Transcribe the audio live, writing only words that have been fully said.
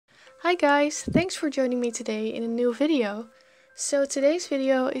Hi guys, thanks for joining me today in a new video. So today's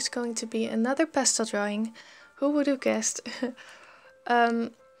video is going to be another pastel drawing. Who would have guessed?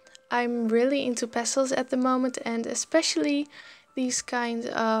 I'm really into pastels at the moment, and especially these kind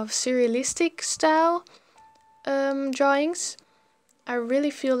of surrealistic style drawings. I really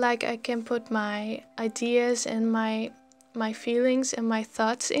feel like I can put my ideas and my feelings and my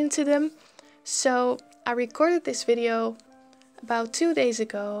thoughts into them. So I recorded this video about 2 days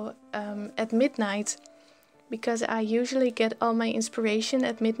ago at midnight, because I usually get all my inspiration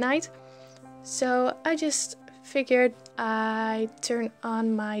at midnight. So I just figured I'd turn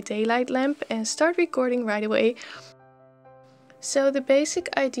on my daylight lamp and start recording right away. So the basic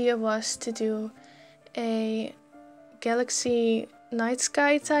idea was to do a galaxy night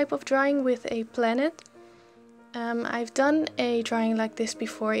sky type of drawing with a planet. I've done a drawing like this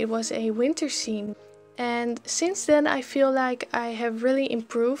before. It was a winter scene. And since then I feel like I have really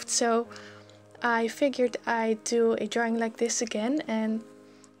improved, so I figured I'd do a drawing like this again and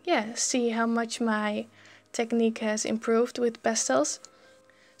yeah, see how much my technique has improved with pastels.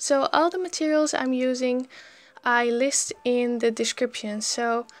 So all the materials I'm using I list in the description,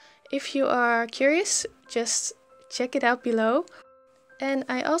 so if you are curious, just check it out below. And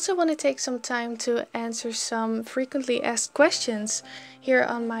I also want to take some time to answer some frequently asked questions here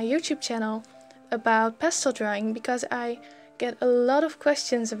on my YouTube channel about pastel drawing, because I get a lot of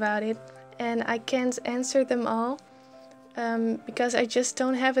questions about it and I can't answer them all because I just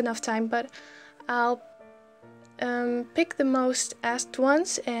don't have enough time, but I'll pick the most asked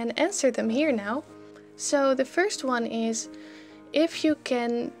ones and answer them here now. So the first one is if you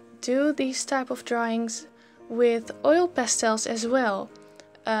can do these type of drawings with oil pastels as well,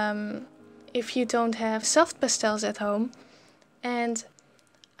 if you don't have soft pastels at home. And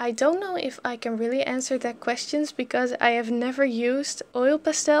I don't know if I can really answer that question because I have never used oil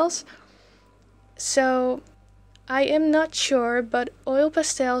pastels. So I am not sure, but oil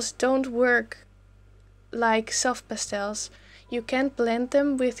pastels don't work like soft pastels. You can't blend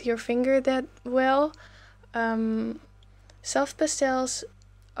them with your finger that well. Soft pastels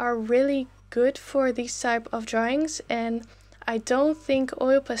are really good for these type of drawings, and I don't think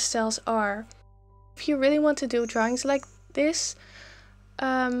oil pastels are. If you really want to do drawings like this,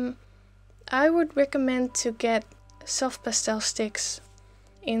 I would recommend to get soft pastel sticks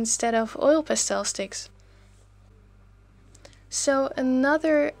instead of oil pastel sticks. So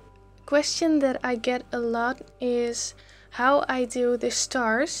another question that I get a lot is how I do the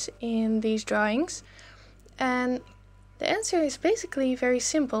stars in these drawings. And the answer is basically very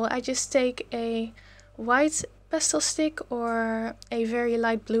simple. I just take a white pastel stick or a very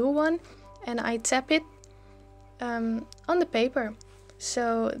light blue one and I tap it on the paper.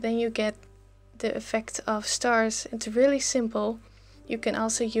 So then you get the effect of stars. It's really simple. You can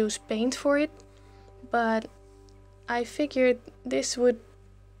also use paint for it, but I figured this would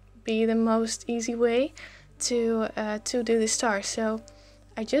be the most easy way to do the stars. So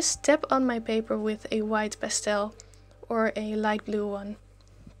I just tap on my paper with a white pastel or a light blue one.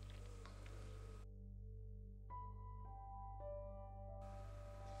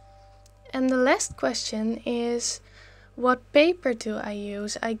 And the last question is, what paper do I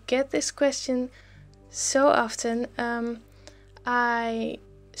use? I get this question so often. I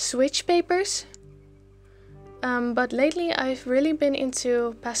switch papers, but lately I've really been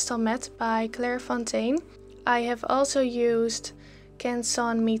into Pastelmat by Clairefontaine. I have also used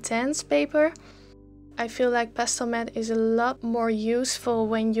Canson Mitain's paper. I feel like Pastelmat is a lot more useful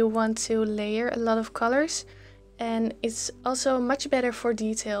when you want to layer a lot of colors, and it's also much better for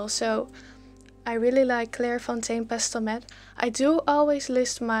detail. So I really like Clairefontaine Pastelmat. I do always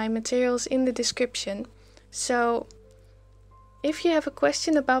list my materials in the description, so if you have a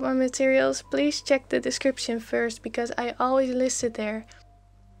question about my materials, please check the description first, because I always list it there.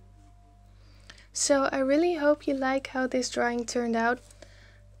 So I really hope you like how this drawing turned out.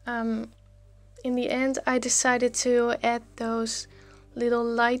 In the end I decided to add those little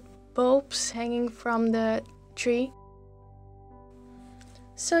light bulbs hanging from the tree.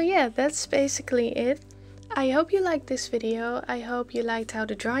 So yeah, that's basically it. I hope you liked this video. I hope you liked how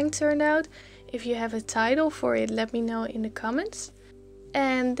the drawing turned out. If you have a title for it, let me know in the comments.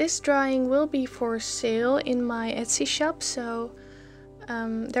 And this drawing will be for sale in my Etsy shop, so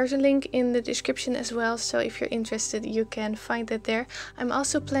there's a link in the description as well, so if you're interested you can find it there. I'm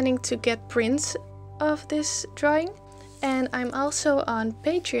also planning to get prints of this drawing, and I'm also on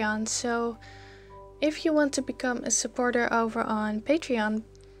Patreon, so if you want to become a supporter over on Patreon,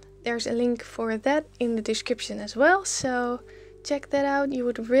 there's a link for that in the description as well, so check that out. You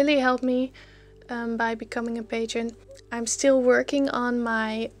would really help me by becoming a patron. I'm still working on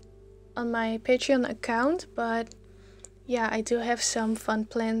my on my Patreon account, but yeah, I do have some fun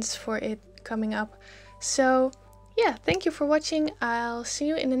plans for it coming up. So yeah, thank you for watching. I'll see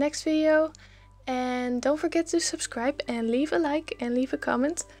you in the next video, and don't forget to subscribe and leave a like and leave a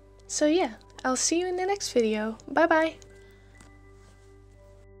comment. So yeah, I'll see you in the next video. Bye bye!